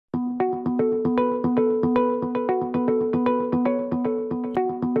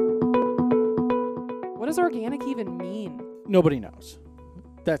does organic even mean? Nobody knows.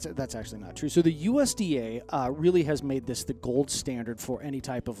 That's actually not true. So the USDA really has made this the gold standard for any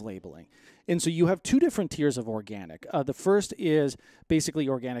type of labeling. And so you have two different tiers of organic. The first is basically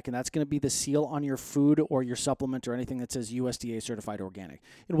organic, and that's going to be the seal on your food or your supplement or anything that says USDA certified organic.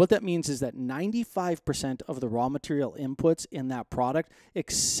 And what that means is that 95% of the raw material inputs in that product,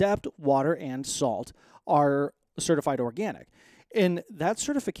 except water and salt, are certified organic. And that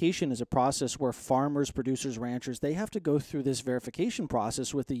certification is a process where farmers, producers, ranchers, they have to go through this verification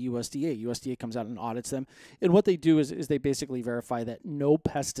process with the USDA. USDA comes out and audits them. And what they do is they basically verify that no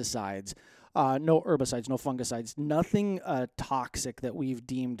pesticides, no herbicides, no fungicides, nothing toxic that we've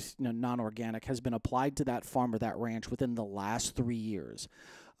deemed non-organic has been applied to that farm or that ranch within the last 3 years.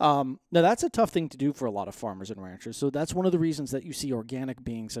 Now, that's a tough thing to do for a lot of farmers and ranchers. So that's one of the reasons that you see organic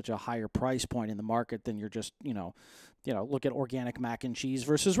being such a higher price point in the market than you're just, look at organic mac and cheese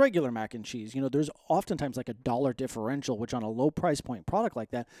versus regular mac and cheese. There's oftentimes like $1 differential, which on a low price point product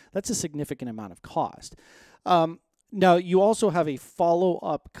like that, that's a significant amount of cost. Now, you also have a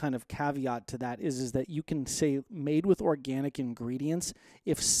follow-up kind of caveat to that is that you can say made with organic ingredients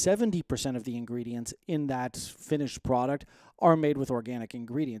if 70% of the ingredients in that finished product are made with organic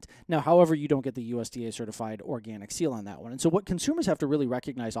ingredients. Now, however, you don't get the USDA certified organic seal on that one. And so what consumers have to really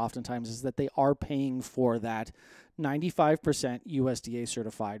recognize oftentimes is that they are paying for that 95% USDA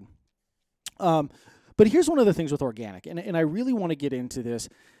certified. But here's one of the things with organic, and I really want to get into this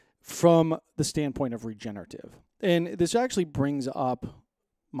from the standpoint of regenerative. And this actually brings up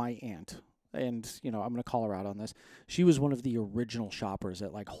my aunt. And, I'm going to call her out on this. She was one of the original shoppers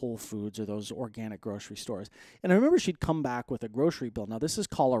at like Whole Foods or those organic grocery stores. And I remember she'd come back with a grocery bill. Now, this is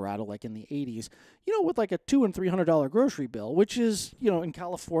Colorado, like in the 80s, with like a $200 and $300 grocery bill, which is, in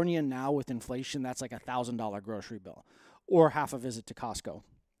California now with inflation, that's like $1,000 grocery bill or half a visit to Costco.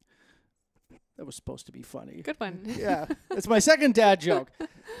 That was supposed to be funny. Good one. Yeah, it's my second dad joke.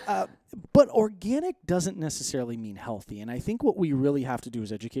 But organic doesn't necessarily mean healthy. And I think what we really have to do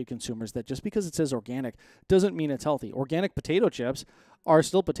is educate consumers that just because it says organic doesn't mean it's healthy. Organic potato chips are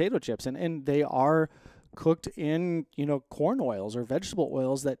still potato chips, and they are cooked in, corn oils or vegetable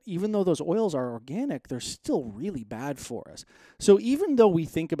oils that even though those oils are organic, they're still really bad for us. So even though we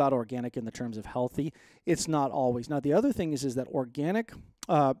think about organic in the terms of healthy, it's not always. Now, the other thing is that organic,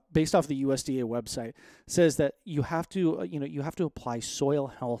 based off the USDA website, says that you have to, you have to apply soil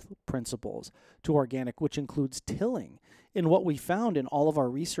health principles to organic, which includes tilling. And what we found in all of our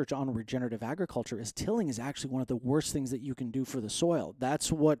research on regenerative agriculture is tilling is actually one of the worst things that you can do for the soil.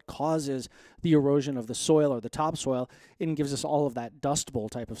 That's what causes the erosion of the soil or the topsoil and gives us all of that dust bowl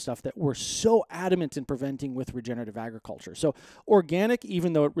type of stuff that we're so adamant in preventing with regenerative agriculture. So organic,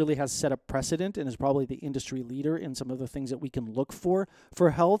 even though it really has set a precedent and is probably the industry leader in some of the things that we can look for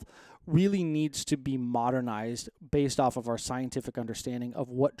health, really needs to be modernized based off of our scientific understanding of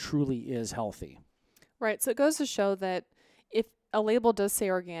what truly is healthy. Right. So it goes to show that if a label does say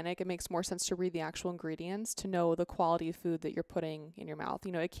organic, it makes more sense to read the actual ingredients to know the quality of food that you're putting in your mouth.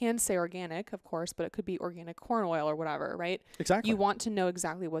 It can say organic, of course, but it could be organic corn oil or whatever, right? Exactly. You want to know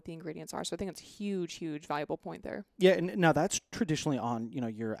exactly what the ingredients are. So I think it's a huge, huge valuable point there. Yeah, and now that's traditionally on,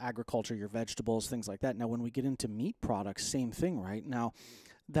 your agriculture, your vegetables, things like that. Now, when we get into meat products, same thing, right? Now,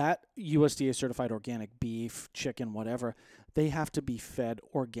 that USDA certified organic beef, chicken, whatever, they have to be fed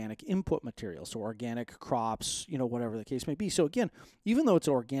organic input material. So organic crops, whatever the case may be. So again, even though it's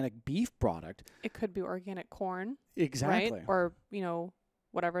an organic beef product, it could be organic corn. Exactly. Right? Or,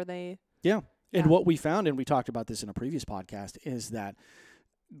 whatever they... Yeah. And what we found, and we talked about this in a previous podcast, is that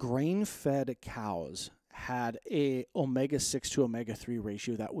grain-fed cows had a omega-6 to omega-3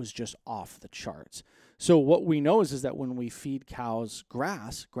 ratio that was just off the charts. So what we know is that when we feed cows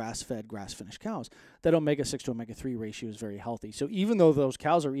grass-fed, grass-finished cows, that omega-6 to omega-3 ratio is very healthy. So even though those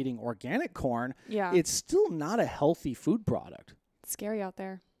cows are eating organic corn, it's still not a healthy food product. It's scary out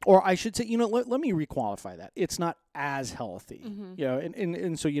there. Or I should say, let me requalify that. It's not as healthy. Mm-hmm.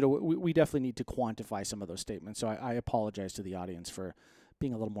 And so, we definitely need to quantify some of those statements. So I apologize to the audience for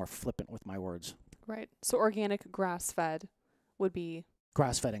being a little more flippant with my words. Right. So organic grass-fed would be...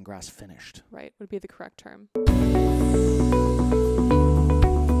 Grass-fed and grass-finished. Right. Would be the correct term.